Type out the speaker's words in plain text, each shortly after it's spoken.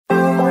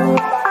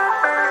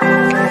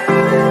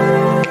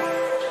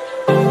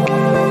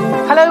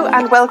Hello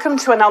and welcome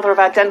to another of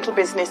our Dental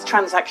Business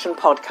Transaction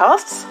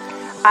podcasts.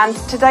 And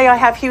today I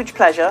have huge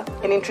pleasure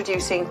in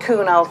introducing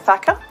Kunal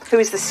Thakker, who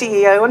is the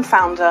CEO and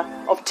founder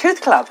of Tooth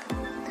Club.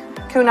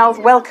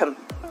 Kunal, welcome.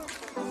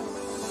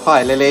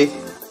 Hi, Lily.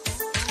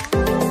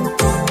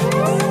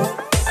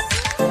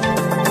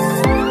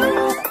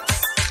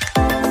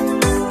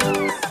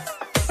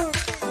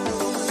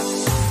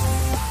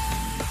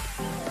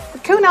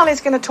 Kunal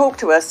is going to talk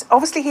to us.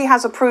 Obviously, he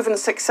has a proven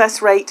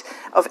success rate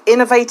of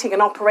innovating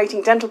and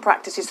operating dental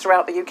practices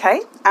throughout the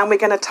UK. And we're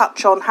going to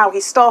touch on how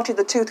he started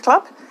the Tooth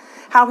Club,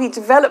 how he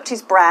developed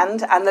his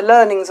brand and the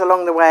learnings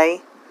along the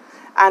way,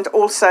 and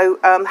also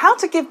how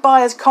to give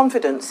buyers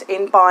confidence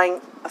in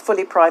buying a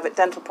fully private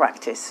dental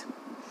practice.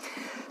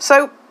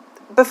 So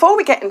before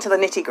we get into the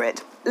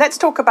nitty-gritty, let's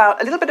talk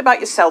about a little bit about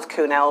yourself,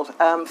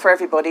 Kunal, for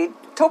everybody.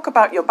 Talk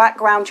about your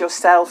background,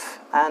 yourself,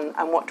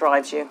 and what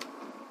drives you.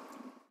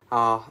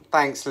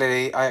 Thanks,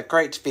 Lily.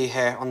 Great to be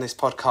here on this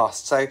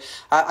podcast. So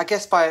I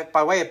guess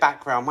by way of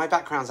background, my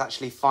background's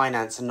actually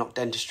finance and not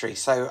dentistry.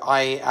 So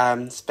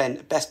I spent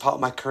the best part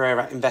of my career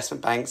at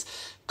investment banks,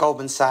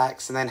 Goldman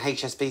Sachs and then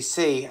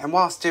HSBC. And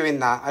whilst doing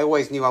that, I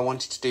always knew I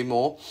wanted to do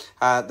more.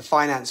 The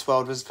finance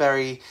world was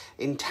very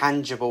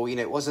intangible. You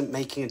know, it wasn't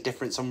making a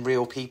difference on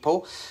real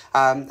people.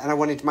 And I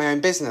wanted my own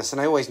business.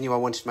 And I always knew I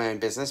wanted my own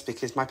business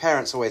because my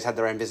parents always had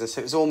their own business. So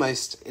it was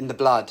almost in the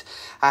blood.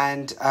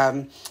 And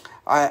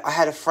I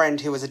had a friend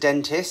who was a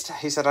dentist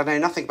who said, I know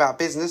nothing about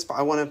business, but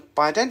I want to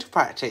buy a dental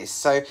practice.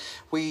 So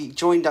we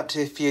joined up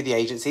to a few of the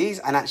agencies.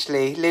 And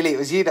actually, Lily, it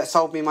was you that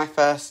sold me my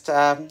first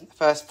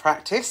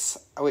practice,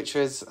 which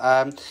was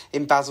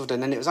in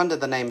Basildon, and it was under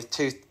the name of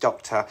Tooth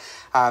Doctor.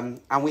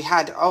 And we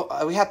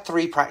had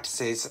three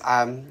practices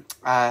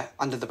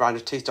under the brand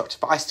of Tooth Doctor,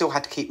 but I still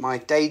had to keep my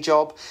day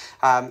job.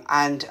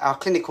 And our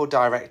clinical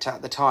director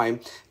at the time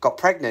got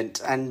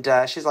pregnant, and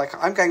she's like,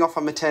 I'm going off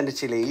on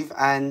maternity leave.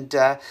 And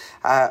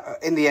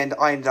in the end,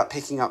 I ended up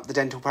picking up the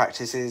dental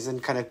practices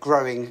and kind of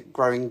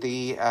growing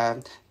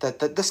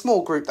the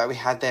small group that we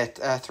had there,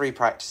 three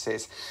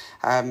practices.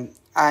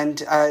 And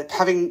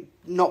having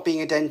not being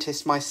a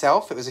dentist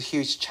myself, it was a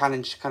huge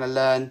challenge to kind of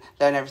learn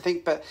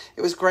everything, but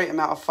it was a great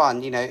amount of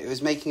fun. You know, it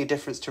was making a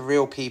difference to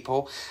real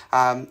people,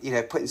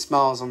 putting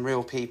smiles on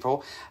real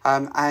people.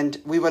 And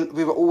we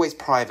were always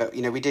private.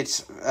 You know, we did,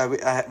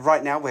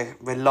 right now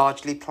we're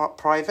largely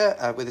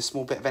private with a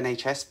small bit of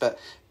NHS, but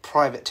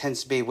private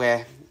tends to be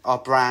where our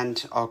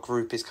brand, our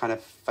group is kind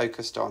of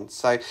focused on.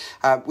 So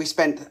we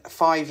spent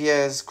 5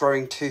 years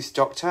growing Tooth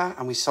Doctor,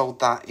 and we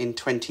sold that in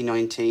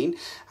 2019.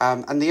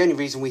 And the only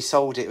reason we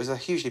sold it was a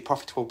hugely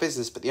profitable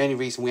business, but the only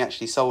reason we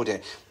actually sold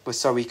it was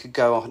so we could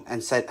go on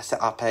and set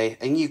up a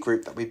new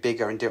group that would be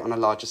bigger and do it on a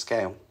larger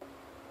scale.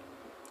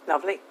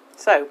 Lovely.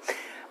 So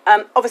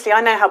obviously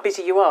I know how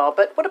busy you are,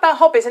 but what about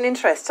hobbies and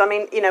interests? I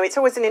mean, you know, it's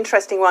always an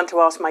interesting one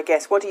to ask my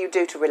guests. What do you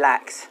do to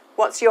relax?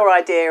 What's your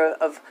idea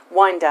of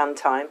wind down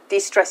time,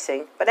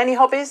 de-stressing? But any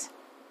hobbies?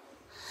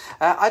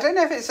 I don't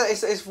know if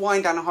it's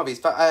wind down hobbies,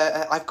 but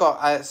I've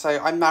got, so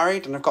I'm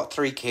married and I've got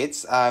three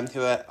kids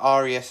who are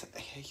Aria,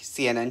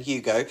 Sienna and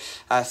Hugo,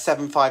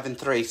 7, 5 and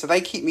 3. So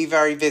they keep me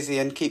very busy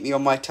and keep me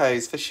on my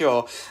toes for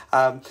sure.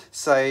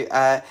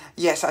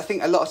 Yes, I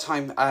think a lot of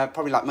time,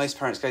 probably like most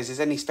parents goes, is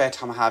any spare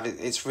time I have,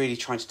 it's really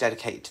trying to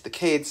dedicate it to the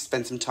kids,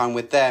 spend some time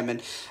with them.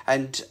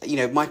 And you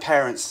know, my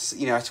parents,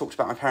 you know, I talked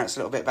about my parents a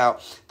little bit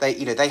about,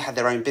 they had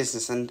their own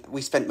business, and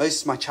we spent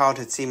most of my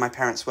childhood seeing my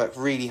parents work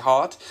really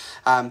hard.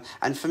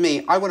 And for me,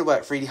 I want to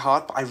work really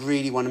hard, but I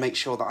really want to make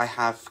sure that I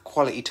have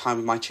quality time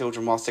with my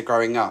children whilst they're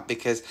growing up,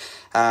 because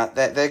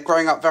they're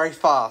growing up very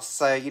fast.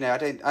 So, you know, I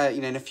don't,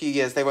 in a few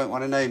years they won't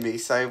want to know me.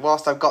 So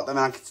whilst I've got them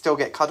and I can still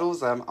get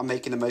cuddles, I'm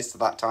making the most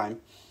of that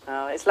time.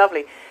 Oh, it's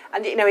lovely.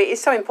 And, you know, it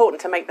is so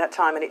important to make that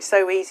time, and it's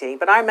so easy.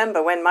 But I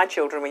remember when my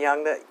children were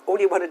young that all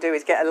you want to do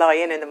is get a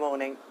lie-in the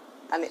morning.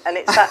 And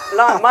it's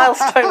that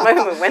milestone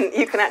moment when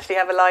you can actually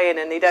have a lie-in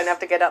and you don't have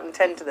to get up and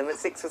tend to them at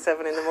 6 or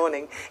 7 in the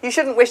morning. You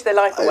shouldn't wish their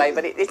life away,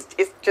 but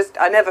it's just,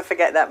 I never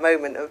forget that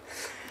moment of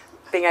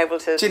being able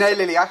to... Do you know,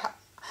 Lily,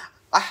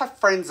 I have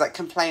friends that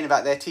complain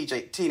about their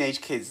teenage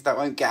kids that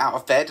won't get out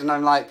of bed, and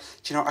I'm like,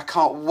 do you know, I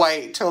can't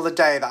wait till the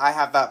day that I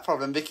have that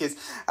problem, because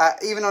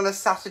even on a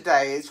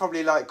Saturday, it's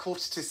probably like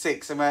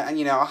 5:45, and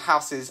you know, our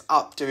house is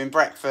up doing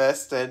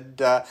breakfast,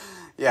 and...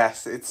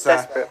 Yes, it's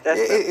desperate.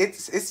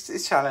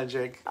 It's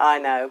challenging. I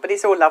know, but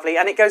it's all lovely,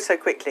 and it goes so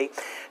quickly.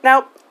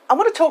 Now, I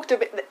want to talk a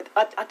bit.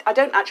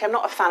 I'm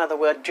not a fan of the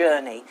word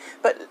journey,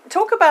 but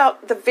talk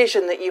about the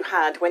vision that you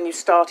had when you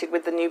started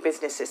with the new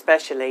business,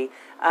 especially.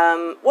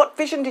 What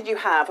vision did you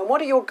have, and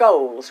what are your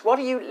goals? What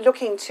are you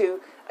looking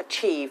to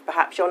achieve?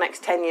 Perhaps your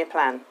next 10-year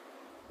plan.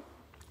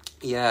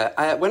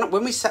 Yeah,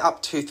 when we set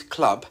up Tooth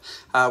Club,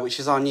 which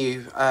is our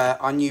new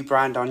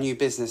brand, our new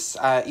business,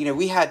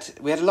 we had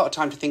a lot of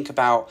time to think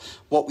about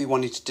what we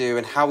wanted to do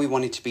and how we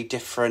wanted to be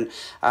different,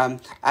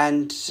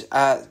 and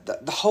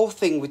the whole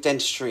thing with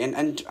dentistry,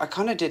 and I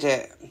kind of did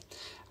it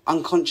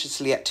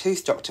unconsciously at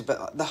Tooth Doctor,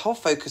 but the whole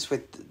focus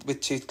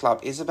with Tooth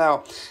Club is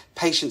about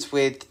patients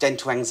with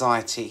dental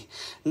anxiety.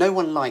 No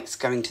one likes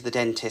going to the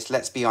dentist,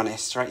 let's be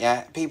honest, right?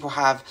 Yeah, people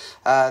have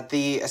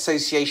the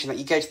association that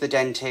you go to the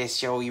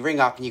dentist, you ring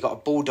up and you've got a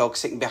bulldog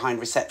sitting behind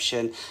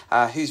reception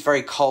who's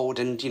very cold,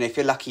 and if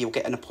you're lucky you'll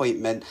get an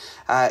appointment.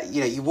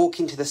 You walk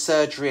into the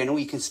surgery and all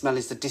you can smell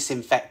is the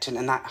disinfectant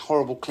and that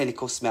horrible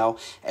clinical smell.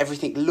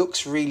 Everything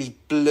looks really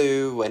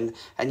blue and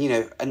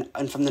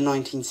from the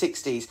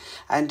 1960s.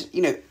 And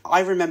I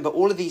remember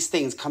all of these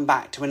things come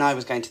back to when I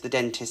was going to the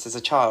dentist as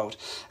a child,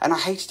 and I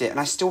hated it, and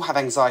I still have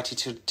anxiety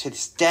to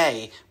this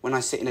day when I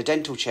sit in a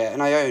dental chair,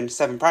 and I own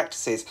 7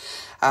 practices.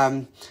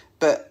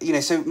 But,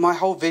 so my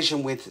whole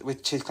vision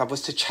with Tooth Club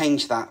was to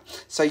change that.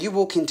 So you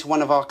walk into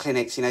one of our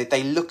clinics,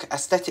 they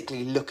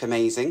aesthetically look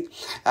amazing.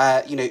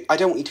 I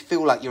don't want you to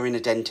feel like you're in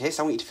a dentist.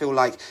 I want you to feel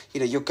like,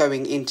 you're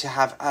going in to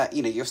have,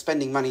 you're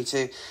spending money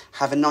to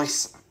have a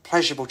nice,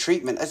 pleasurable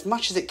treatment as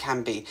much as it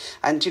can be.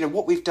 And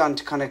what we've done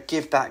to kind of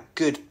give that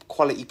good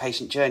quality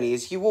patient journey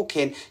is you walk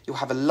in, you'll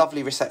have a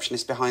lovely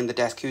receptionist behind the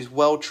desk who's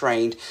well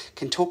trained,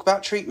 can talk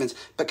about treatments,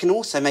 but can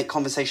also make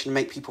conversation and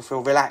make people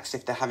feel relaxed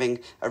if they're having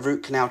a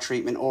root canal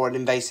treatment or an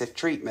invasive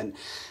treatment.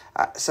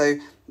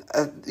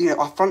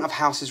 Our front of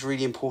house is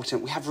really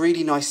important. We have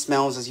really nice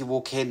smells as you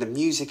walk in. The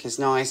music is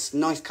nice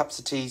cups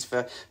of teas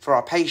for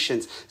our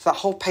patients. So that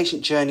whole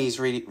patient journey is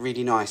really,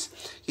 really nice.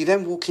 You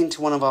then walk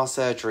into one of our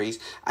surgeries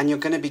and you're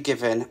going to be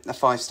given a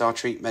 5-star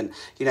treatment.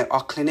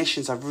 Our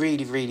clinicians are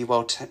really, really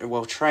well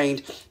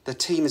trained. The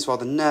team as well,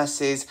 the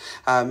nurses,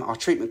 our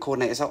treatment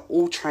coordinators are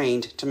all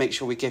trained to make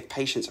sure we give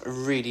patients a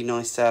really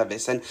nice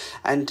service.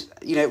 And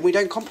we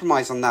don't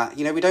compromise on that.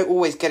 We don't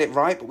always get it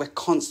right, but we're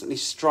constantly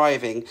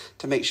striving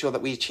to make sure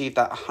that we achieve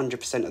that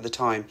 100% of the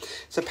time.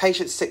 So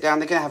patients sit down,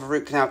 they're going to have a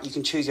root canal. You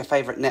can choose your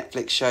favourite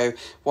Netflix show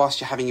whilst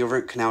you're having your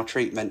root canal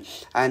treatment.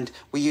 And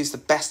we use the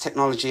best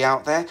technology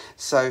out there.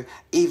 So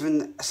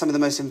even some of the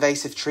most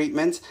invasive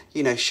treatments,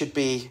 should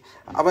be,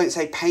 I won't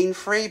say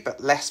pain-free, but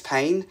less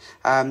pain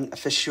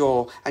for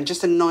sure. And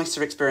just a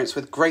nicer experience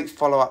with great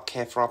follow-up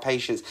care for our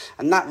patients.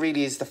 And that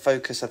really is the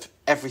focus of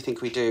everything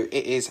we do.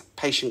 It is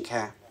patient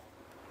care.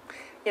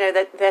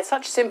 They're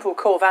such simple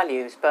core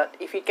values, but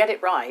if you get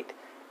it right,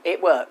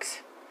 it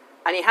works.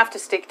 And you have to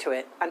stick to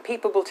it. And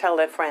people will tell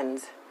their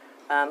friends.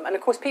 And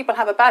of course, people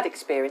have a bad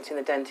experience in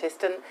the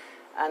dentist,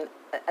 and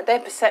their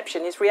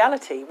perception is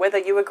reality, whether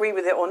you agree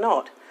with it or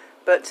not.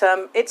 But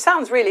it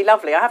sounds really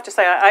lovely. I have to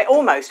say, I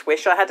almost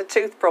wish I had a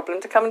tooth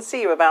problem to come and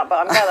see you about, but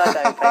I'm glad I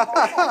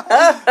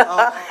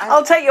don't.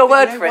 I'll take your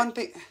word for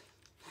it.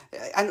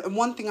 And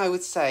one thing I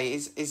would say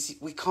is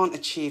we can't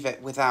achieve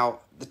it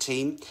without the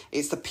team.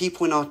 It's the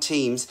people in our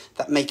teams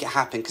that make it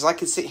happen. Because I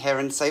can sit here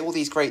and say all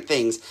these great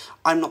things.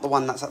 I'm not the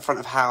one that's at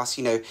front of house,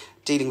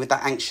 dealing with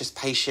that anxious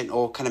patient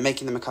or kind of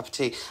making them a cup of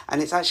tea.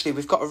 And it's actually,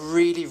 we've got a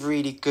really,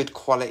 really good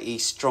quality,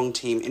 strong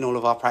team in all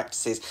of our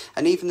practices.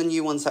 And even the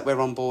new ones that we're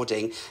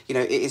onboarding,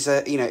 it's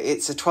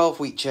a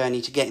 12-week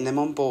journey to getting them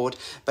on board,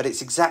 but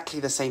it's exactly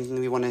the same thing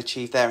we want to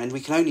achieve there. And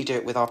we can only do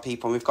it with our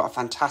people. And we've got a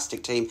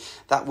fantastic team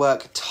that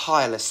work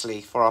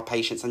tirelessly for our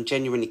patients and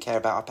genuinely care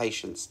about our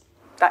patients.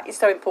 That is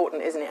so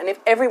important, isn't it? And if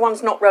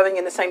everyone's not rowing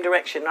in the same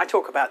direction, I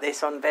talk about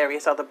this on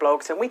various other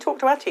blogs, and we talk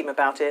to our team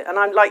about it. And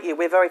I'm like you,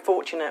 we're very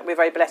fortunate, we're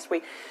very blessed.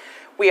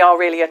 We are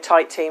really a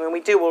tight team, and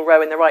we do all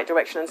row in the right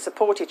direction and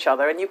support each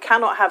other. And you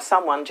cannot have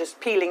someone just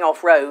peeling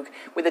off rogue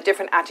with a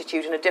different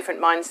attitude and a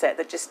different mindset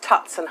that just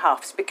tuts and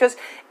huffs, because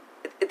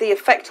the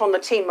effect on the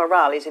team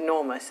morale is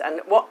enormous. And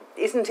what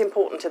isn't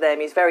important to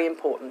them is very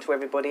important to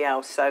everybody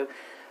else. So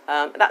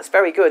that's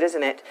very good,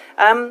 isn't it?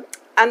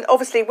 And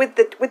obviously,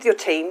 with your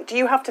team, do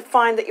you have to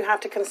find that you have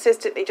to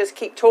consistently just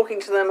keep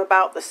talking to them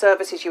about the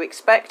services you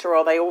expect, or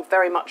are they all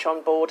very much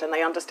on board and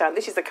they understand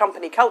this is the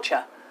company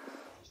culture?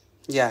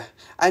 Yeah,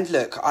 and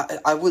look,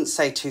 I wouldn't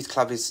say Tooth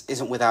Club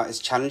isn't without its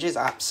challenges.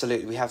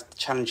 Absolutely, we have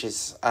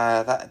challenges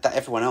that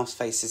everyone else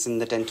faces in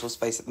the dental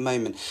space at the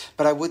moment.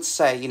 But I would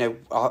say,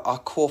 our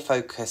core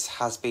focus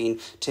has been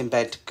to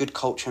embed good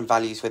culture and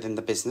values within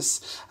the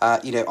business. Our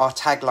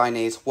tagline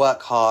is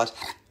work hard,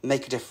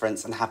 make a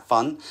difference and have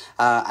fun.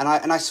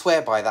 And I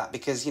swear by that,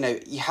 because,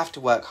 you have to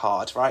work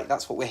hard, right?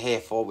 That's what we're here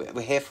for.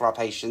 We're here for our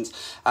patients.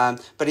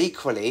 But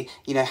equally,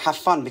 have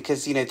fun,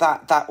 because,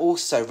 that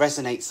also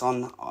resonates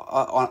on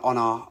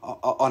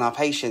our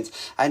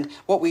patients. And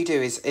what we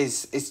do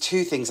is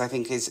two things, I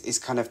think, is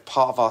kind of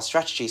part of our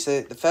strategy.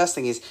 So the first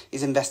thing is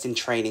invest in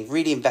training,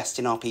 really invest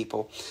in our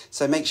people.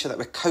 So make sure that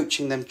we're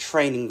coaching them,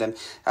 training them,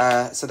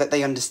 so that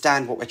they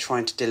understand what we're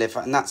trying to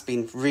deliver. And that's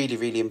been really,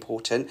 really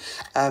important.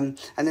 And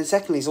then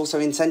secondly, is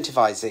also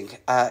incentivizing.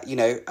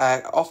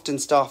 Often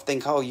staff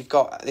think, you've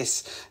got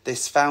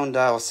this founder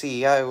or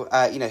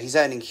CEO, he's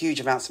earning huge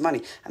amounts of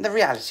money, and the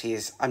reality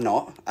is I'm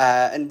not,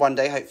 and one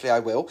day hopefully I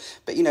will.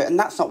 But and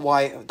that's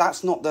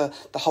not the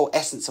whole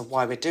essence of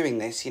why we're doing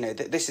this.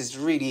 This is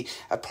really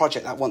a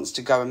project that wants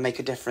to go and make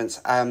a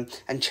difference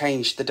and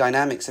change the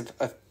dynamics of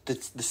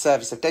the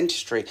service of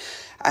dentistry.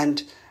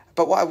 And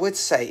But what I would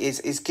say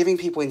is giving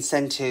people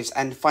incentives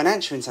and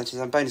financial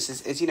incentives and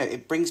bonuses is,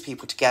 it brings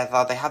people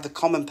together. They have the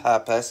common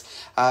purpose,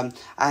 and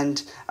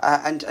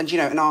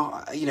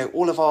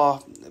all of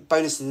our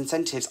bonuses and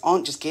incentives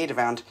aren't just geared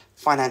around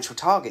financial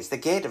targets. They're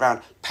geared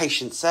around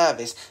patient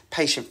service,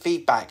 patient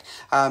feedback,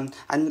 and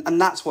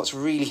that's what's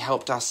really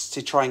helped us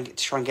to try and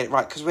get it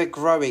right, because we're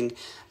growing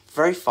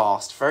very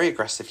fast, very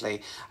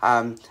aggressively,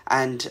 and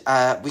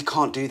we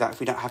can't do that if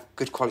we don't have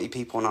good quality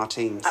people on our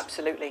teams.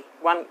 Absolutely.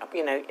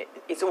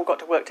 It's all got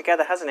to work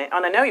together, hasn't it?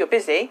 And I know you're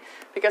busy,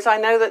 because I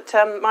know that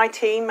my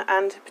team,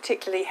 and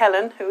particularly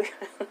Helen, who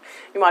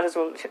you might as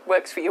well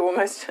works for you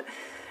almost.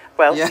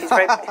 Well, yeah.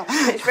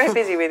 She's very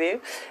busy with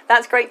you.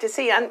 That's great to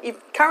see. And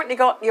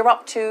you're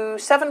up to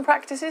 7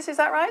 practices, is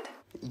that right?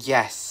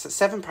 Yes,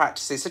 7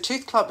 practices. So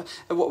Tooth Club,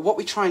 what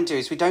we try and do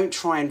is we don't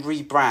try and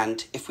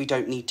rebrand if we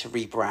don't need to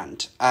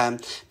rebrand,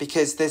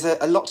 because there's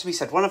a lot to be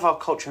said. One of our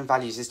culture and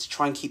values is to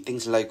try and keep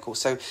things local.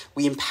 So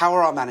we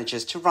empower our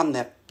managers to run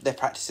their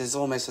practices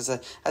almost as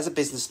a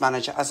business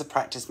manager, as a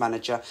practice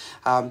manager,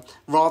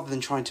 rather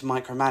than trying to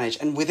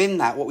micromanage. And within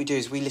that, what we do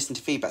is we listen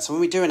to feedback. So when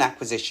we do an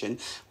acquisition,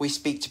 we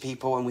speak to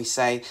people and we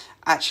say,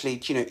 actually,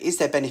 is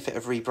there benefit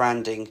of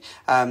rebranding?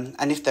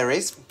 And if there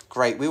is,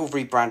 great, we will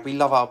rebrand. We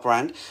love our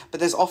brand, but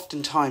there's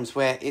often times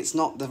where it's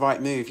not the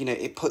right move.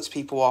 It puts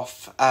people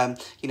off,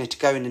 to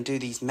go in and do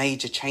these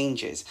major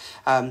changes.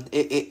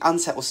 It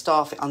unsettles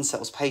staff, it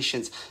unsettles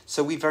patients.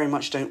 So we very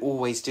much don't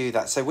always do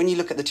that. So when you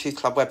look at the Tooth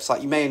Club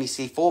website, you may only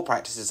see 4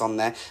 practices on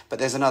there, but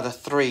there's another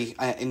 3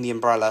 in the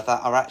umbrella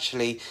that are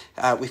actually,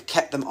 we've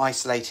kept them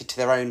isolated to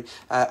their own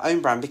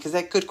brand, because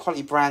they're good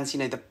quality brands.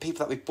 The people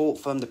that we've bought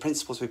from, the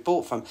principals we've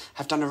bought from,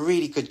 have done a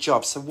really good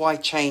job. So why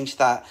change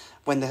that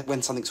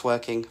when something's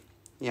working?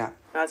 Yeah.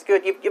 That's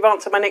good. You've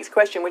answered my next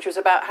question, which was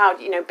about how,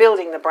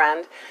 building the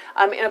brand.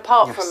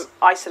 Apart Yes. from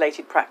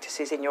isolated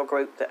practices in your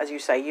group, that, as you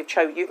say,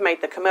 you've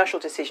made the commercial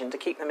decision to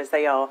keep them as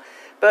they are.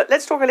 But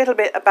let's talk a little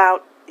bit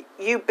about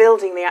you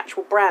building the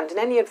actual brand, and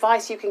any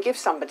advice you can give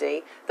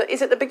somebody that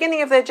is at the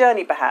beginning of their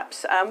journey,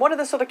 perhaps. What are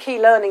the sort of key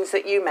learnings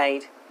that you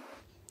made?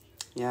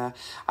 Yeah,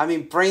 I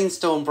mean,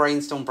 brainstorm.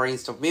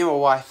 Me and my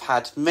wife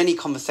had many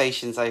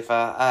conversations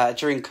over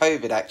during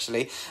COVID,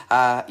 actually,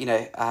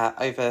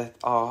 over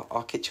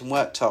our kitchen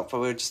worktop,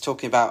 where we were just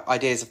talking about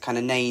ideas of kind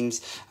of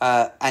names,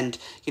 and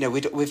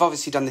we've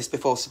obviously done this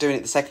before, so doing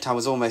it the second time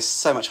was almost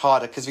so much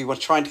harder, because we were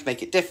trying to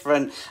make it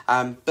different,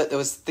 but there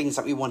was things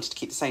that we wanted to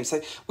keep the same.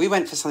 So we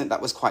went for something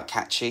that was quite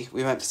catchy.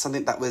 We went for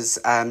something that was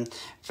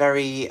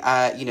very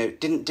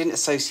didn't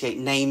associate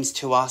names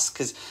to us,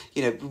 because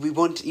we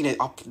want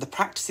the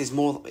practice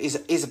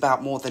is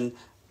about more than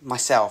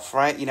myself,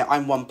 right?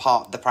 I'm one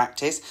part of the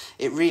practice.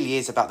 It really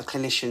is about the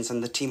clinicians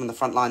and the team on the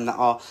front line that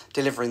are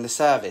delivering the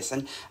service.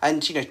 And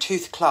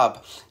Tooth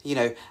Club,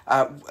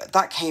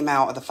 that came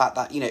out of the fact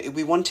that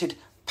we wanted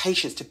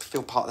patients to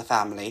feel part of the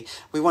family.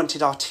 We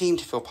wanted our team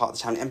to feel part of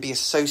the family and be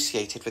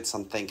associated with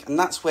something, and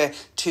that's where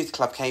Tooth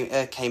Club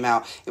came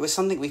out. It was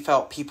something we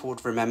felt people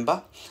would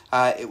remember.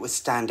 It would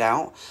stand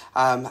out,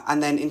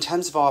 and then in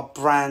terms of our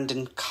brand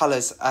and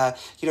colours,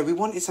 we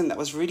wanted something that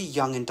was really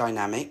young and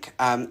dynamic,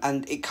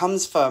 and it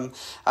comes from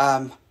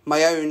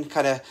my own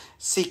kind of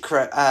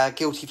secret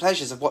guilty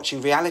pleasures of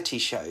watching reality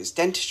shows.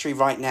 Dentistry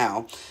right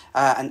now,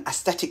 and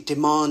aesthetic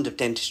demand of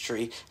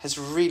dentistry has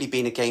really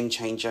been a game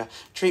changer.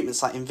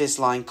 Treatments like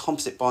Invisalign,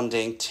 composite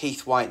bonding,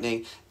 teeth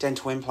whitening,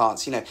 dental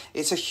implants,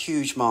 it's a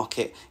huge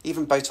market,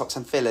 even Botox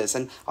and fillers.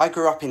 And I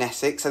grew up in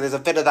Essex, so there's a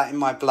bit of that in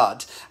my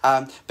blood.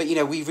 But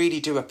we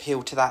really do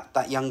appeal to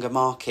that younger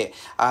market.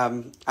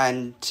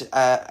 And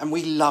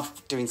we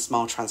love doing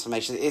smile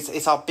transformations.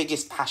 It's our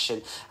biggest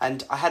passion.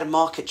 And I had a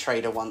market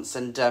trader once,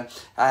 and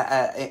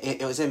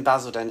it was in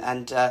Basildon,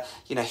 and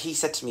he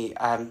said to me,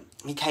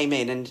 he came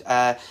in and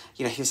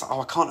he was like,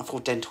 I can't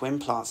afford dental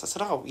implants. I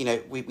said,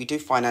 we do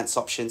finance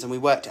options, and we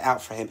worked it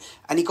out for him,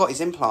 and he got his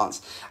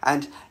implants.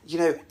 And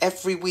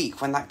every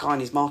week when that guy in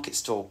his market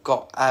store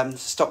got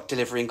stock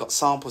delivery and got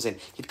samples in,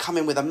 he'd come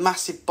in with a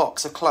massive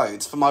box of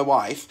clothes for my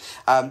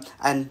wife,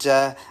 and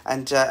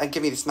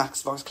give me this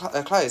massive box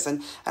of clothes.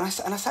 And I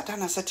sat down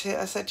and I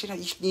said,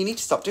 you need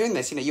to stop doing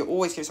this. You're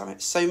always giving something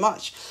so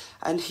much.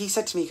 And he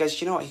said to me, he goes,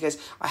 do you know what? He goes,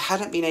 I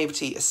hadn't been able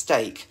to eat a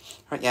steak,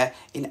 right,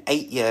 in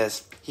 8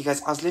 years. He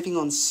goes, I was living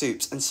on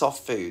soups and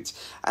soft foods,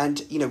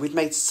 and we'd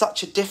made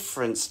such a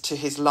difference to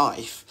his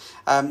life.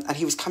 And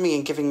he was coming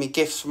and giving me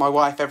gifts for my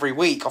wife every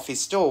week off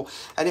his stall,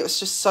 and it was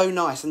just so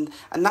nice. And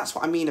that's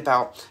what I mean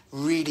about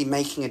really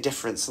making a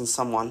difference on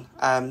someone.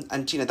 And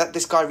that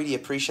this guy really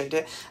appreciated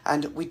it,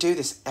 and we do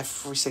this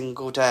every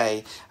single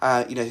day.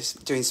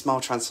 Doing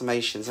smile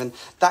transformations, and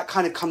that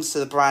kind of comes to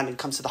the brand and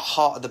comes to the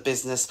heart of the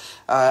business.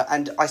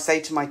 And I say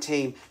to my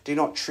team, do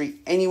not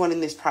treat anyone in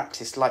this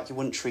practice like you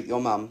wouldn't treat your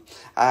mum.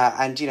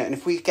 And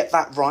if we get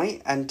that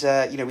right, and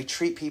we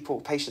treat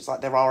patients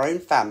like they're our own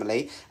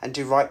family, and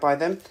do right by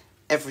them,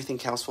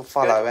 everything else will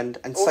follow. Good.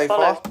 And so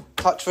far,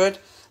 touch wood,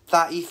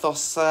 that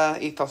ethos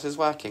is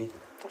working.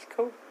 That's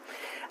cool.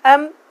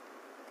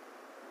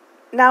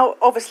 Now,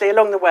 obviously,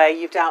 along the way,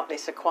 you've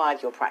doubtless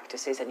acquired your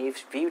practices and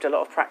you've viewed a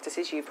lot of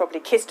practices. You've probably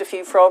kissed a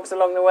few frogs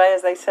along the way,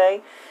 as they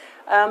say.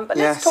 But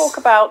let's talk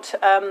about,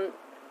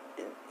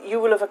 you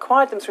will have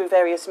acquired them through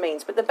various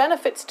means, but the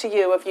benefits to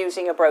you of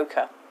using a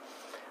broker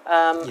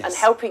and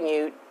helping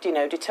you,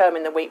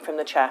 determine the wheat from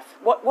the chaff.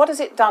 What has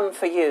it done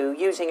for you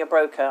using a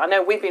broker? I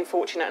know we've been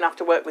fortunate enough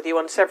to work with you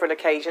on several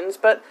occasions,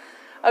 but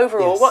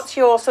overall, what's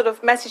your sort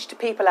of message to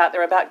people out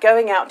there about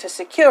going out to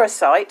secure a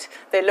site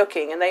they're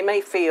looking and they may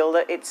feel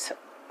that it's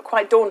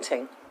quite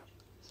daunting?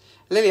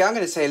 Lily, I'm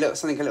going to say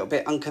something a little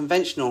bit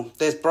unconventional.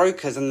 There's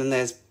brokers and then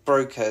there's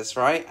brokers,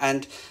 right?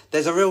 And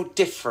there's a real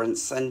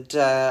difference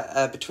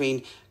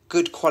between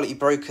good quality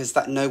brokers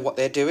that know what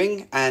they're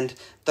doing and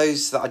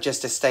those that are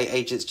just estate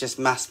agents, just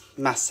mass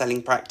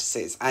selling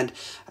practices. And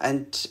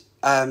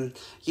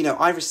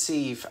I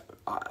receive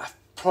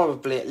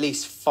probably at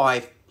least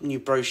 5 new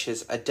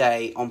brochures a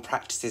day on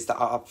practices that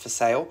are up for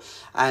sale,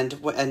 and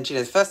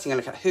the first thing I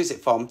look at, who's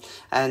it from,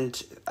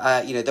 and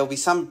there'll be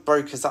some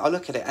brokers that I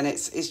look at it and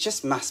it's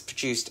just mass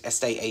produced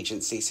estate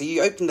agency. So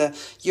you open the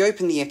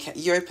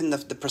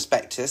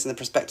prospectus, and the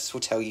prospectus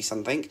will tell you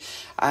something,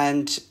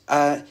 and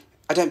I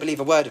don't believe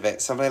a word of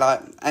it. So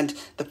I'm and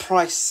the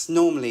price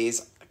normally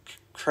is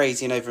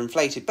crazy and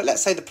overinflated, but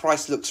let's say the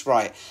price looks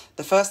right.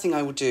 The first thing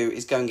I will do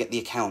is go and get the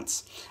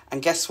accounts,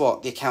 and guess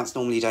what? The accounts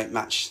normally don't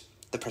match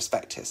the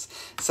prospectus.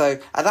 So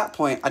at that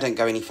point, I don't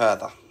go any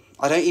further.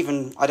 I don't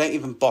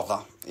even bother.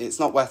 It's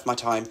not worth my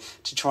time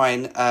to try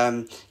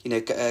and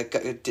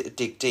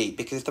dig deep,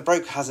 because if the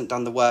broker hasn't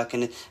done the work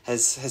and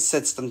has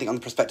said something on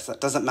the prospectus that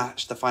doesn't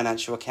match the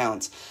financial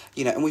accounts,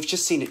 and we've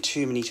just seen it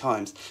too many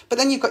times. But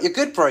then you've got your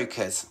good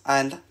brokers,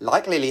 and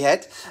like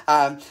Lilyhead,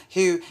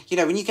 who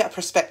when you get a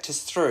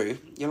prospectus through,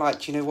 you're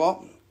like, you know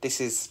what? This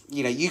is,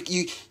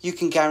 you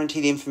can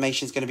guarantee the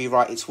information is going to be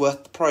right. It's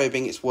worth the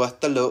probing. It's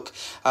worth the look.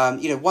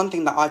 One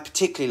thing that I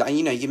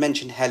particularly like, you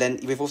mentioned Helen.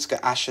 We've also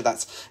got Asher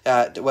that's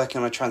working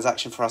on a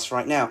transaction for us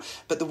right now.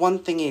 But the one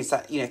thing is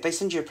that, if they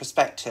send you a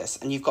prospectus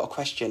and you've got a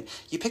question,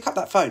 you pick up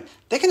that phone,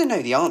 they're going to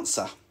know the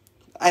answer.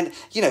 And,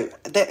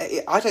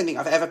 I don't think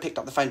I've ever picked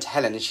up the phone to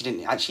Helen and she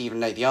didn't actually even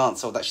know the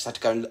answer, or that she's had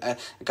to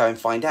go and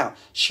find out.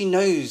 She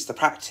knows the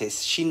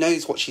practice. She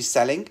knows what she's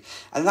selling.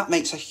 And that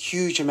makes a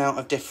huge amount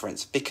of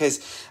difference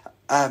because,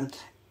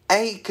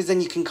 because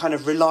then you can kind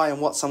of rely on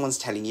what someone's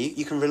telling you.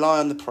 You can rely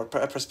on the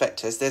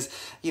prospectus. There's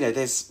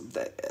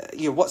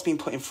what's being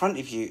put in front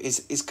of you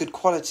is good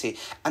quality.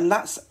 And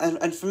that's,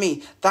 and for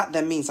me, that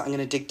then means that I'm going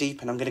to dig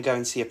deep and I'm going to go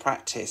and see a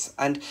practice.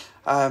 And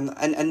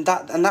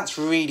that's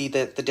really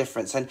the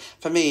difference. And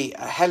for me,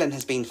 Helen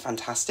has been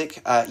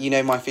fantastic.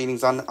 My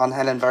feelings on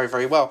Helen very,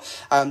 very well.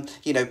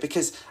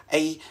 Because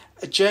a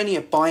journey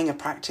of buying a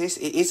practice,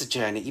 it is a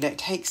journey. It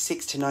takes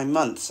 6 to 9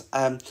 months.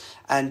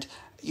 And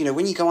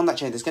when you go on that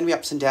journey, there's going to be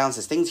ups and downs.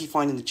 There's things you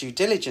find in the due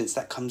diligence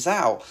that comes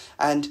out.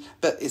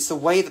 But it's the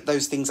way that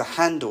those things are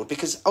handled,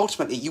 because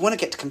ultimately you want to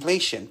get to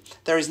completion.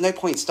 There is no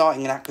point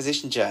starting an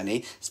acquisition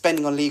journey,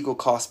 spending on legal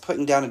costs,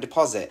 putting down a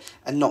deposit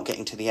and not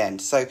getting to the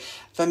end. So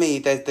for me,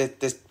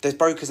 there's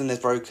brokers and there's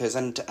brokers.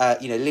 And,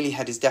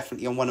 Lilyhead is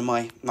definitely on one of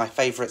my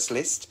favourites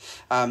list.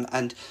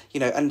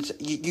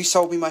 You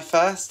sold me my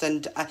first,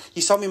 and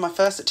you sold me my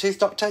first at Tooth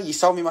Doctor. You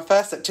sold me my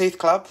first at Tooth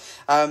Club.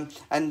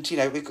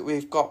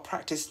 We've got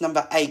practice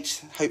number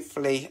 8,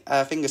 hopefully,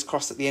 fingers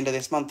crossed, at the end of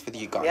this month with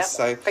you guys. Yep,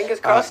 so fingers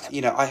crossed.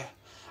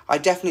 I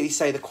definitely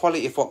say the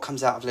quality of what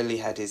comes out of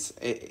Lilyhead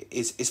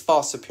is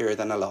far superior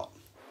than a lot.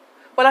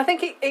 Well, I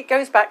think it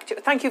goes back to,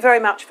 thank you very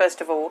much,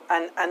 first of all,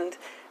 and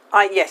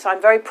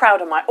I'm very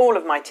proud of all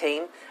of my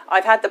team.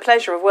 I've had the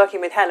pleasure of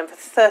working with Helen for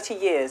 30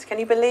 years. Can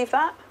you believe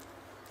that?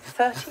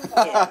 30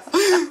 years.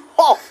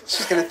 Oh,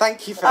 she's going to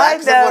thank you for that,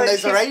 because everyone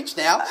knows her age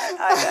now.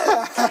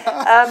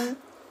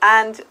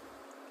 I know.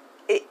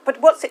 But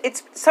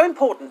it's so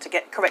important to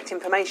get correct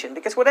information,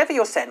 because whatever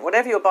you're sent,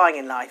 whatever you're buying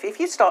in life, if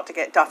you start to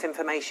get duff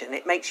information,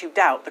 it makes you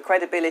doubt the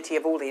credibility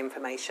of all the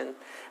information.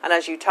 And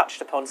as you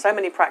touched upon, so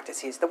many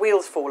practices, the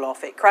wheels fall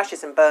off, it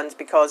crashes and burns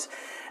because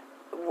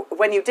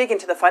when you dig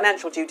into the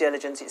financial due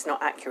diligence, it's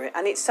not accurate.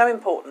 And it's so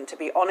important to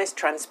be honest,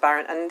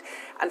 transparent,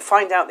 and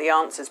find out the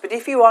answers. But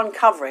if you're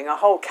uncovering a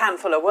whole can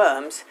full of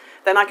worms,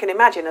 then I can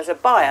imagine as a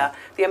buyer,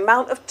 the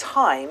amount of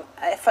time,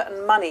 effort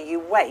and money you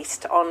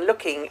waste on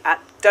looking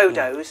at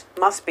dodos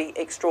must be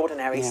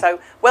extraordinary. Yeah. So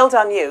well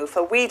done you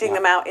for weeding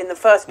them out in the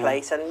first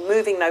place and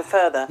moving no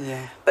further.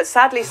 Yeah. But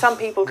sadly, some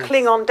people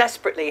cling on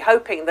desperately,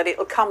 hoping that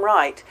it'll come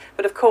right.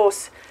 But of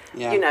course,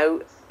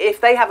 if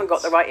they haven't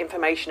got the right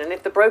information, and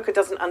if the broker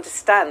doesn't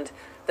understand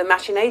the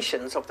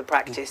machinations of the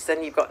practice,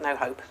 then you've got no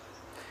hope.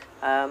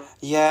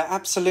 Yeah,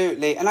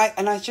 absolutely. And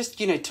I just,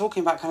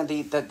 talking about kind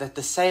of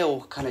the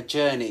sale kind of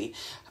journey,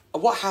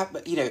 what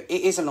happened, it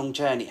is a long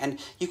journey, and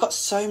you've got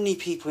so many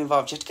people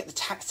involved. You have to get the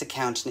tax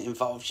accountant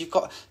involved. You've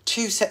got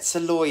 2 sets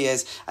of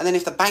lawyers, and then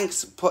if the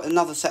banks put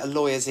another set of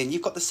lawyers in,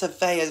 you've got the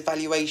surveyor's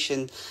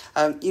valuation.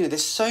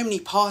 There's so many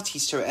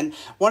parties to it. And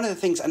one of the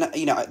things, and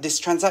this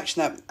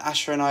transaction that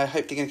Asher and I are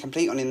hopefully going to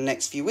complete on in the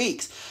next few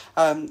weeks,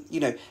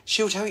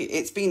 she'll tell you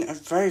it's been a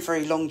very,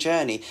 very long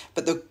journey.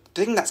 But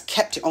thing that's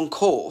kept it on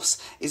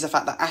course is the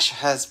fact that Asha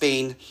has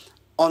been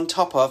on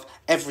top of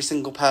every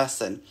single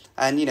person.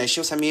 And, you know,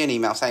 she'll send me an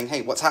email saying,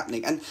 hey, what's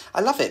happening? And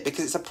I love it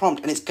because it's a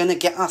prompt and it's going to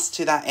get us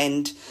to that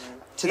end,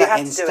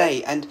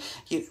 state. And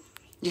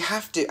you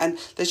have to. And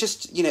there's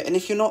just, you know, and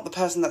if you're not the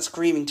person that's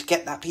screaming to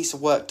get that piece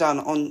of work done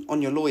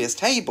on your lawyer's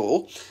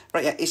table,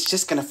 right, yeah, it's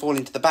just going to fall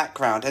into the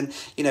background. And,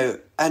 you know,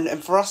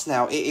 and for us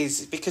now, it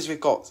is because we've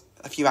got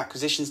a few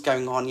acquisitions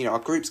going on, you know, our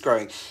group's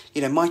growing,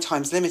 you know, my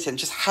time's limited, and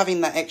just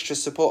having that extra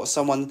support of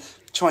someone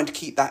trying to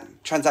keep that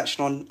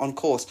transaction on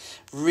course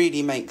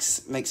really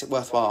makes it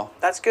worthwhile.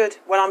 That's good.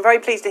 Well, I'm very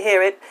pleased to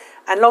hear it,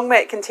 and long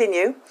may it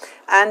continue.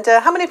 And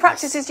how many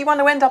practices do you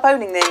want to end up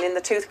owning then in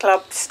the Tooth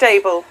Club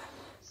stable?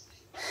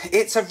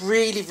 It's a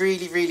really,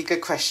 really, really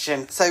good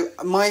question. So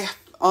my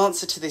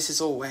answer to this is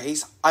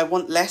always, I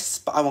want less,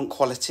 but I want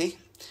quality.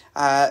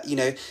 You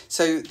know,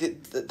 so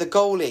the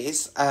goal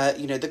is,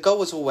 you know, the goal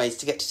was always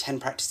to get to 10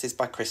 practices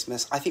by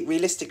Christmas. I think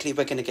realistically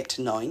we're going to get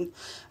to 9,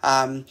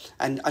 and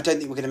I don't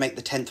think we're going to make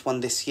the 10th one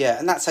this year,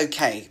 and that's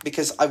okay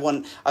because I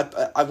want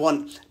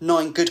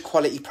 9 good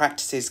quality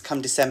practices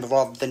come December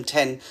rather than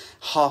 10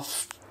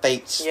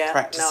 half-baked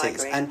practices. No, I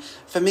agree. And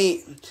for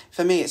me,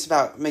 it's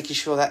about making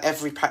sure that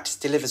every practice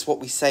delivers what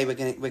we say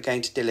we're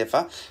going to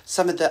deliver.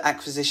 Some of the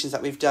acquisitions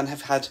that we've done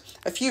have had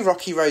a few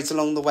rocky roads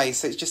along the way,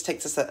 so it just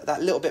takes us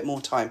that little bit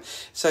more time.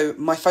 So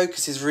my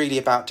focus is really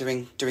about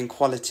doing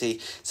quality.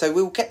 So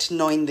we'll get to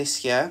 9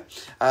 this year.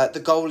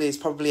 The goal is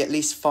probably at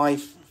least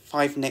 5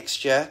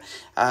 next year.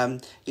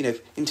 You know,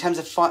 in terms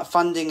of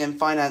funding and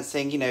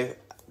financing, you know,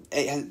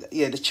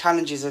 the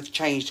challenges have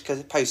changed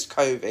because post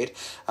COVID,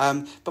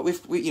 but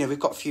we've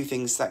got a few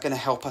things that are going to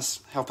help us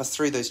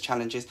through those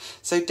challenges.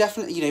 So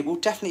definitely, you know,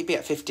 we'll definitely be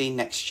at 15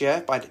 next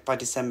year by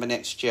December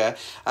next year,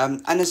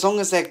 and as long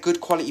as they're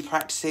good quality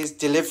practices,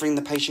 delivering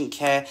the patient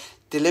care,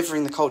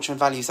 delivering the culture and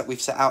values that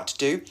we've set out to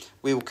do,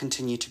 we will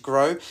continue to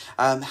grow.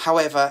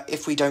 However,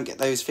 if we don't get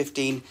those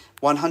 15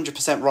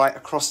 100% right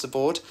across the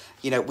board,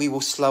 you know, we will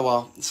slow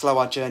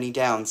our journey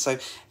down. So,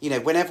 you know,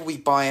 whenever we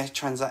buy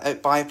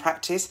a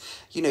practice,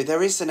 you know,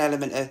 there is an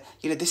element of,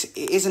 you know, it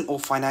isn't all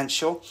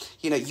financial.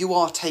 You know, you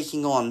are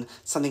taking on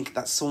something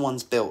that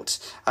someone's built.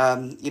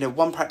 You know,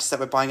 one practice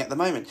that we're buying at the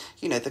moment,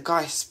 you know, the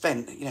guy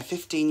spent, you know,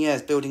 15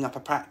 years building up a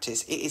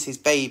practice. It is his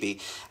baby.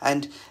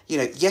 And, you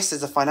know, yes,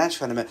 there's a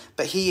financial element,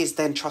 but he is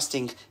then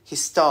trusting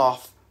his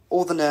staff,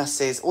 all the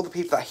nurses, all the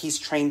people that he's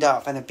trained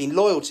up and have been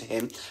loyal to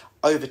him,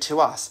 over to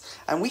us.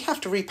 And we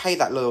have to repay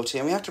that loyalty,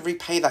 and we have to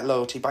repay that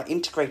loyalty by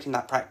integrating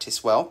that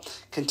practice well,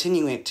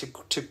 continuing it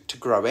to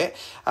grow it,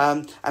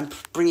 and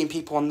bringing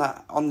people on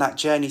that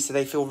journey so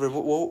they feel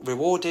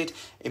rewarded,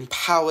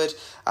 empowered,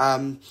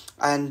 and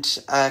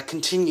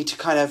continue to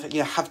kind of, you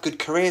know, have good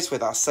careers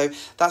with us. So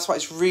that's why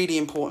it's really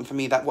important for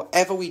me that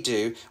whatever we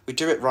do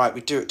it right,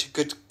 we do it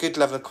to good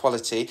level of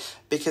quality,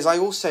 because I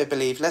also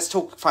believe, let's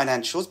talk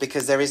financials,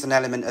 because there is an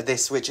element of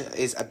this which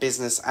is a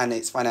business and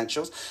it's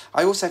financials.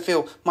 I also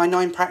feel my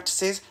 9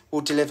 practices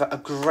will deliver a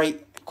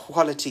great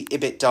quality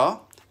EBITDA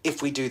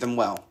if we do them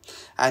well.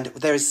 And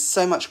there is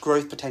so much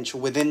growth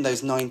potential within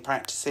those 9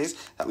 practices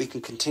that we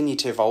can continue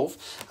to evolve.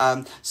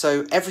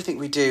 So everything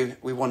we do,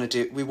 we want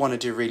to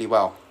do really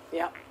well.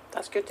 Yeah,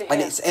 that's good to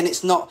hear.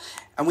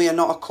 And we are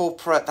not a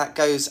corporate that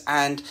goes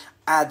and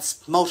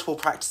adds multiple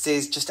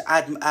practices just to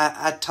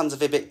add tons of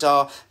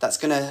EBITDA that's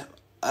going to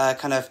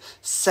kind of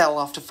sell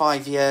after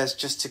 5 years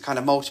just to kind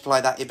of multiply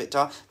that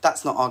EBITDA.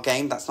 That's not our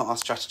game. That's not our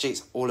strategy.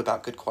 It's all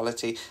about good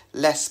quality.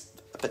 Less,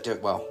 but do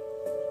it well.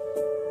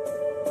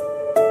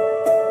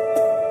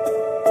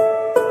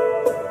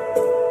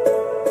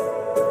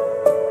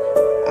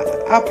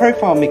 Our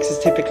profile mix has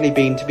typically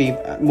been to be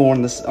more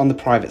on the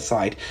private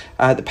side.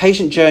 The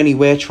patient journey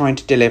we're trying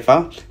to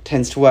deliver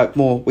tends to work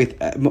more on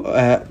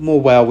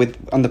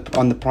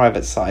the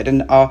private side,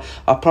 and our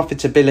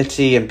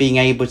profitability and being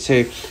able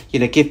to, you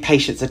know, give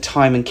patients the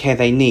time and care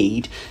they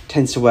need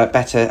tends to work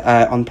better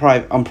on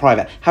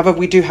private. However,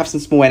 we do have some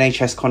small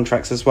NHS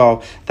contracts as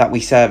well that we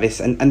service,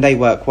 and they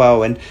work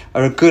well and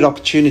are a good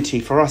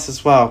opportunity for us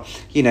as well,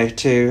 you know,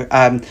 to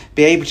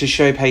be able to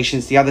show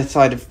patients the other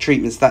side of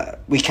treatments that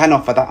we can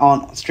offer that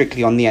aren't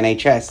strictly on the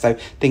NHS, so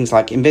things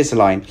like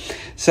Invisalign.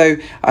 So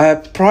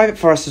private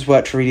for us has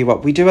worked really well.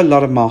 We do a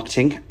lot of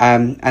marketing,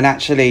 and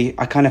actually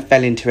I kind of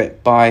fell into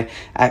it by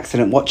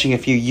accident. Watching a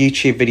few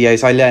YouTube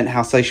videos, I learned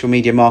how social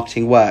media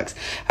marketing works,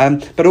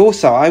 but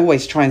also I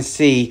always try and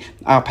see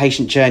our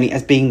patient journey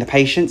as being the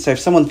patient. So if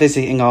someone's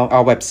visiting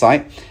our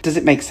website, does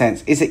it make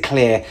sense? Is it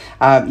clear?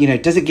 You know,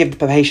 does it give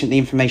the patient the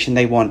information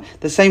they want?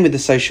 The same with the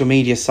social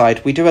media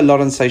side. We do a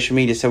lot on social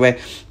media, so we're,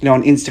 you know,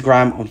 on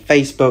Instagram, on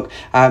Facebook,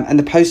 and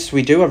the posts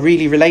we do are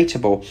really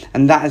relatable,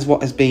 and that is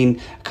what has been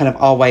kind of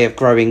our way of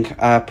growing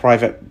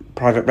private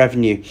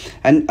revenue.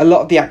 And a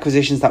lot of the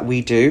acquisitions that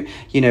we do,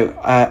 you know,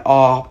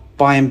 are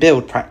buy and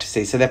build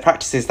practices. So they're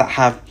practices that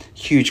have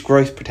huge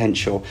growth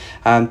potential,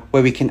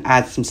 where we can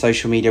add some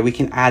social media, we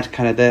can add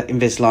kind of the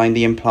Invisalign,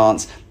 the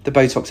implants, the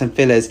Botox and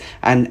fillers,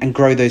 and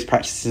grow those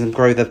practices and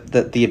grow the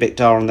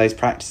EBITDA on those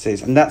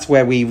practices. And that's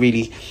where we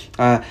really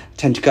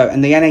tend to go.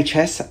 And the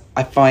NHS,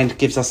 I find,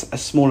 gives us a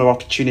smaller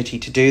opportunity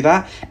to do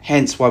that,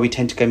 hence why we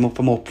tend to go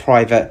more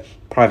private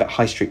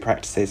high street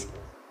practices.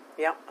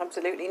 Yeah,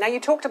 absolutely. Now, you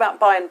talked about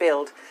buy and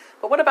build,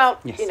 but what about,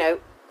 Yes. you know,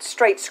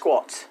 straight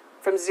squats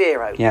from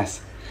zero?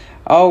 Yes.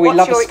 Oh, we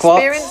love What's a your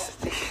squat.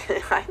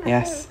 experience? I know.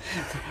 Yes.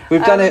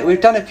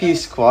 We've done a few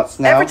squats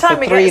now. Every time so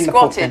we 3 get in a the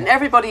squat pocket. in,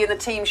 everybody in the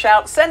team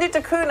shouts, "Send it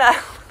to Kunal."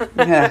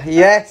 Yeah,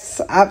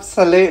 yes,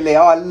 absolutely.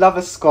 Oh, I love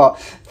a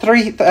squat.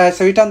 3.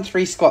 So we've done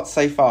 3 squats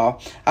so far,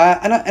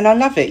 and I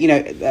love it. You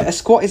know, a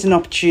squat is an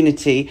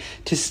opportunity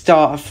to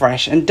start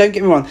afresh. And don't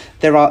get me wrong,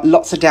 there are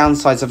lots of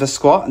downsides of a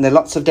squat, and there are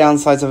lots of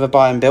downsides of a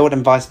buy and build,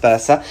 and vice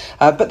versa.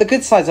 But the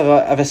good sides of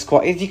a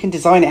squat is you can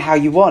design it how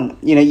you want.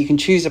 You know, you can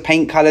choose the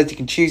paint colours, you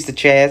can choose the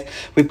chairs.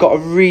 We've got a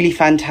really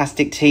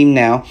fantastic team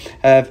now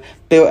of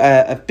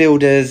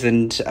builders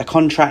and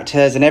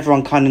contractors, and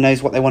everyone kind of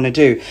knows what they want to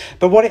do.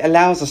 But what it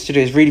allows us to do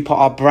is really put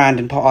our brand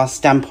and put our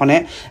stamp on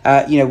it.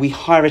 You know, we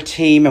hire a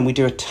team and we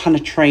do a ton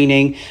of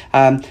training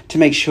to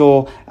make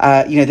sure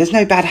you know, there's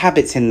no bad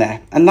habits in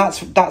there, and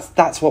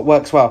that's what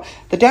works well.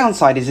 The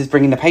downside is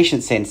bringing the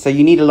patients in, so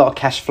you need a lot of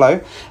cash flow.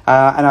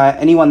 And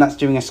anyone that's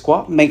doing a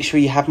squat, make sure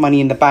you have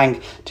money in the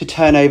bank to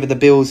turn over the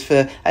bills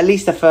for at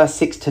least the first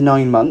 6 to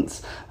 9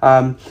 months,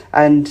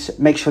 and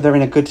make sure they're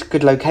in a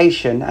good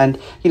location. And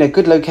you know,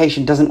 good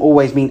location doesn't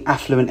always mean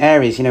affluent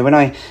areas. You know, when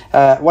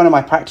one of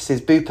my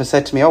practices, Bupa,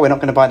 said to me, "Oh, we're not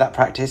going to buy that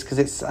practice because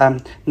it's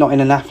not in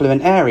an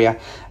affluent area."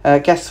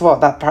 Guess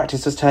what? That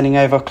practice was turning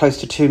over close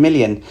to 2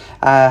 million,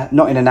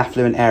 not in an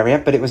affluent area,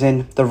 but it was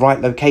in the right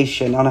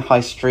location on a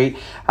high street,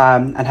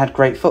 and had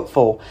great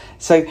footfall.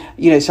 So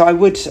you know, so I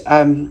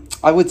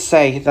would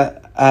say that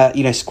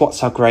you know,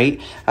 squats are great,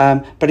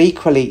 but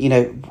equally, you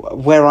know,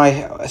 where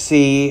I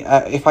see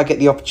if I get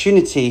the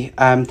opportunity,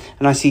 and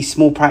I see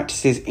small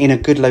practices in a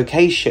good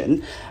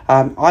location,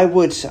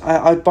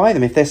 I'd buy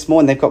them. If they're small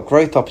and they've got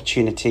growth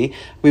opportunity,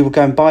 we will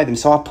go and buy them.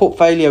 So our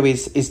portfolio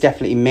is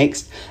definitely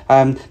mixed.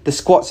 The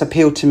squats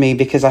appeal to me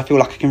because I feel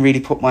like I can really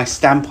put my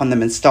stamp on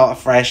them and start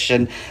afresh.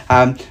 And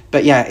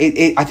but yeah,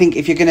 I think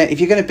if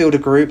you're gonna build a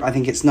group, I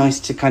think it's nice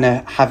to kind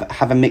of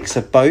have a mix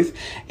of both.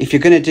 If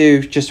you're gonna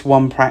do just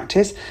one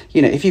practice,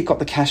 you know, if you've got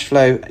the cash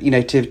flow, you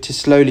know, to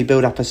slowly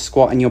build up a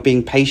squat and you're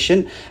being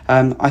patient,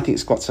 I think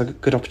squats are a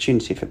good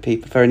opportunity for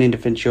people, for an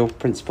individual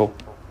principal.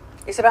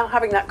 It's about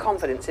having that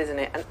confidence, isn't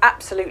it? And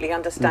absolutely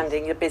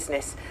understanding your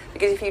business.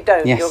 Because if you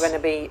don't, Yes. you're going to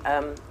be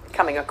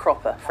becoming a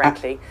cropper,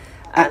 frankly,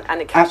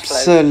 and a cash flow.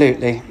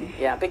 Absolutely.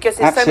 Yeah, because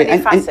there's so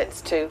many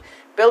facets to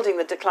building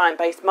the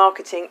client-based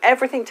marketing.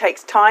 Everything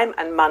takes time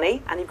and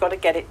money, and you've got to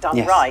get it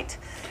done right.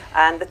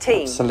 And the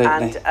team. Absolutely.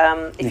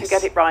 And if you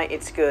get it right,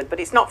 it's good.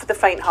 But it's not for the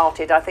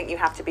faint-hearted. I think you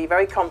have to be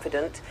very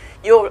confident.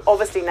 You're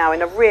obviously now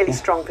in a really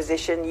strong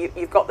position.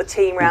 You've got the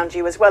team around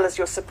you, as well as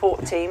your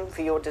support team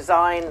for your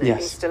design and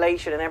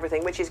installation and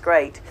everything, which is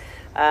great.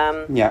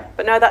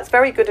 But no, that's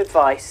very good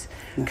advice.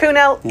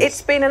 Kunal,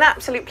 it's been an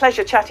absolute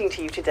pleasure chatting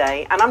to you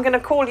today. And I'm going to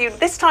call you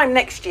this time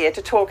next year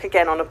to talk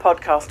again on a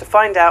podcast to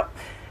find out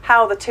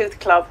how the Tooth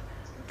Club,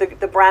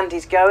 the brand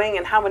is going,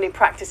 and how many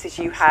practices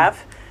you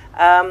have.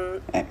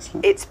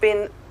 Excellent. It's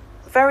been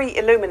very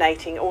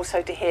illuminating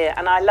also to hear,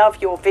 and I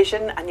love your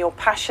vision and your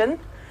passion,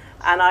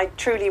 and I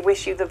truly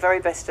wish you the very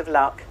best of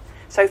luck.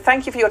 So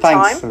thank you for your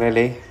time. Thanks,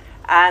 Lily.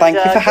 And thank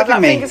you for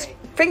having me.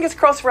 Fingers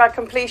crossed for our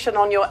completion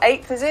on your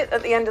 8th, is it,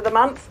 at the end of the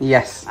month?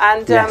 Yes.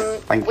 And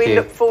thank we you.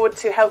 look forward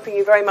to helping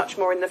you very much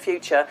more in the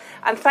future.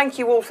 And thank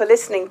you all for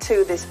listening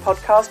to this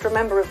podcast.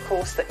 Remember, of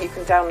course, that you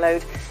can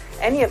download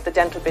any of the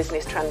Dental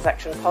Business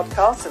Transaction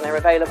podcasts, and they're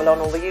available on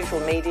all the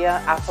usual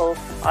media: Apple,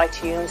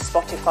 iTunes,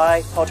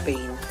 Spotify,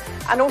 Podbean.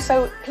 And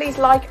also, please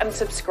like and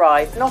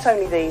subscribe, not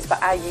only these,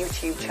 but our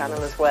YouTube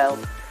channel as well.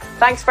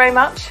 Thanks very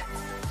much.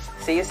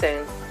 See you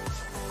soon.